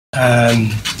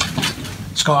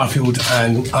Scott Arfield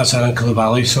and Asan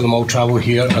Coulibaly, so them all travel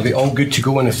here. Are they all good to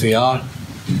go? And if they are,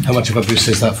 how much of a boost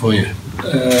is that for you?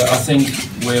 I think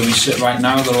where we sit right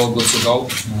now, they're all good to go.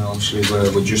 Obviously,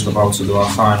 we're just about to do our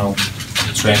final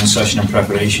training session and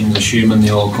preparations, assuming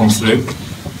they all come through,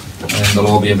 and they'll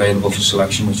all be available for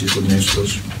selection, which is good news for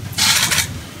us.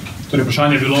 Torej,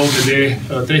 vprašanje je bilo glede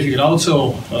treh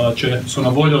igralcev, če so na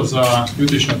voljo za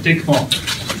jutrišnjo tekmo.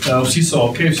 Vsi so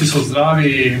ok, vsi so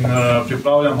zdravi in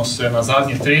pripravljamo se na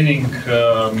zadnji trening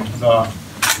za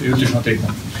jutrišnjo tekmo.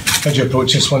 How do you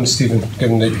approach this one, Steven,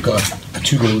 given that you've got a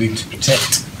 2-goal lead to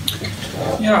protect?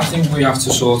 Yeah, I think we have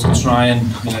to sort of try and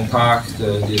park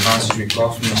the advantage we've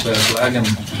got from the first leg and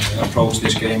approach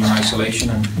this game in isolation.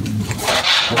 And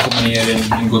we're coming here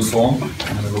in good form.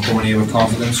 We're coming here with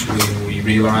confidence. We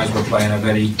realise we're playing a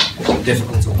very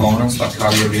difficult opponent that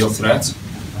carry a real threat.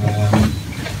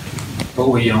 But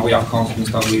we have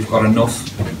confidence that we've got enough,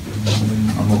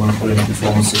 and we're going to put in a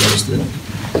performance to get us there.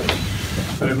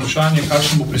 Torej, vprašanje,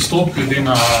 kakšen bo pristop glede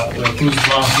na plus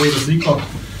 2 gol razliko.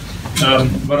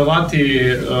 Varovati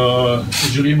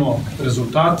želimo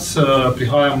rezultat,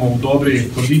 prihajamo v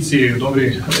dobri kondiciji, v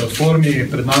dobri formi,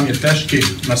 pred nami je težki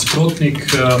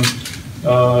nasprotnik,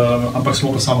 ampak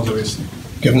smo pa samozavestni.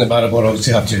 Given that Maribor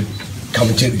obviously have to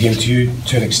commentate the game to you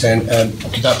to an extent,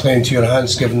 could that play into your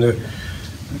hands given the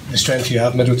strength you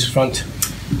have middle to front?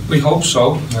 We hope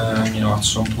so. At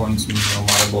some point,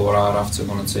 Maribor are after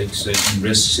going to take certain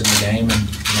risks in the game, and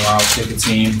I'll pick a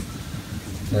team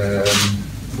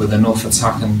with enough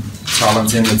attacking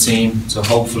talent in the team to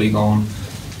hopefully go and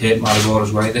hit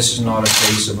Maribor's way. This is not a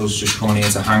case of us just coming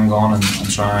here to hang on and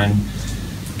try and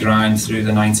grind through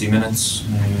the 90 minutes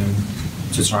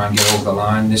to try and get over the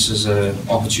line. This is an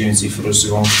opportunity for us to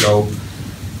go and show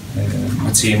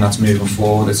a team that's moving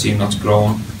forward, a team that's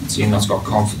grown, a team that's got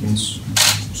confidence.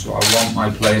 So I want my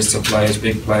players to play as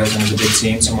big players and as a big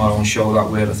team tomorrow and show that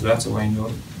we're a threat away in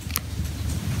Europe.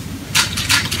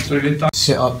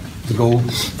 Set up the goal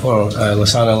for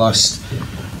Lasana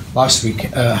last week.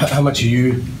 How much are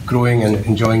you growing and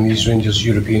enjoying these Rangers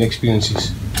European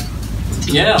experiences?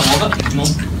 Yeah, I love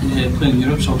it. Playing in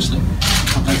Europe's obviously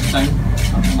a big thing.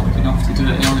 I'm lucky enough to do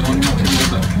it early on in my career,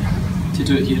 but to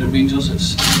do it here at Rangers,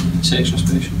 it's extra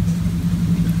special.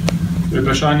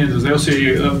 Vprašanje, zdaj si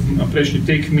na prejšnji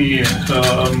tekmi,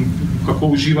 kako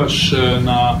uživaš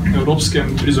na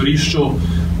evropskem prizorišču,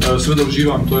 seveda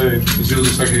uživam, to je izziv za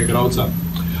vsakega igralca.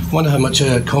 I wonder how much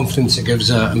confidence it gives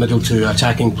a middle to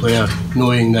attacking player,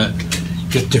 knowing that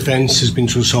your defence has been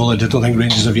so solid. I don't think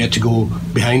Rangers have yet to go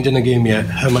behind in a game yet.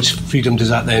 How much freedom does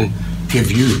that then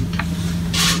give you?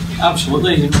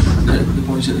 Absolutely, the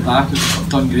boys at the back have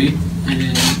done great.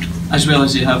 As well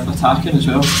as they have attacking as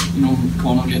well,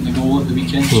 Connor getting the goal at the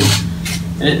weekend. So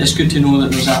it's good to know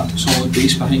that there's that solid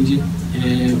base behind you,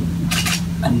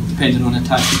 and depending on the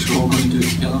tactics, we're all going to do it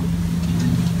together.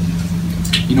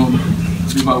 We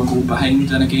will go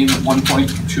behind in a game at one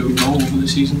point, I'm sure we will over the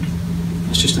season.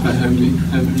 It's just about how we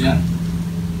react.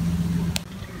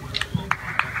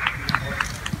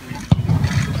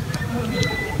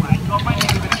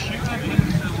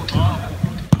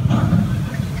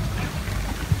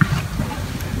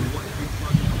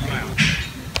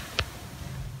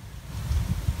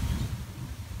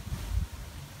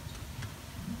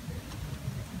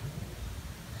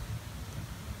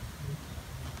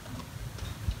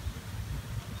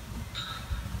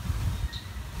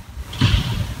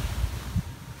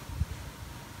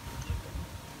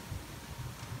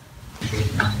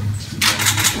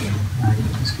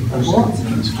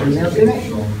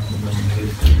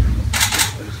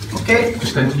 Okay,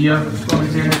 just in here.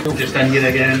 Just in here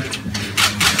again.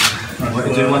 Want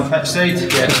to do one pitch side?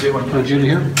 Yeah, do one pitch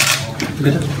here.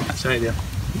 Good. Side, yeah.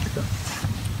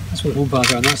 That's what the whole bar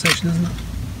around that section, isn't it?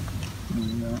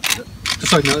 No.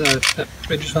 Sorry, no, the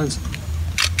Rangers fans.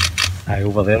 Aye,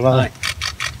 over there, well. Aye.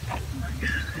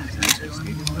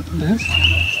 Yes.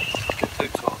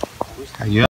 Are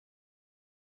you?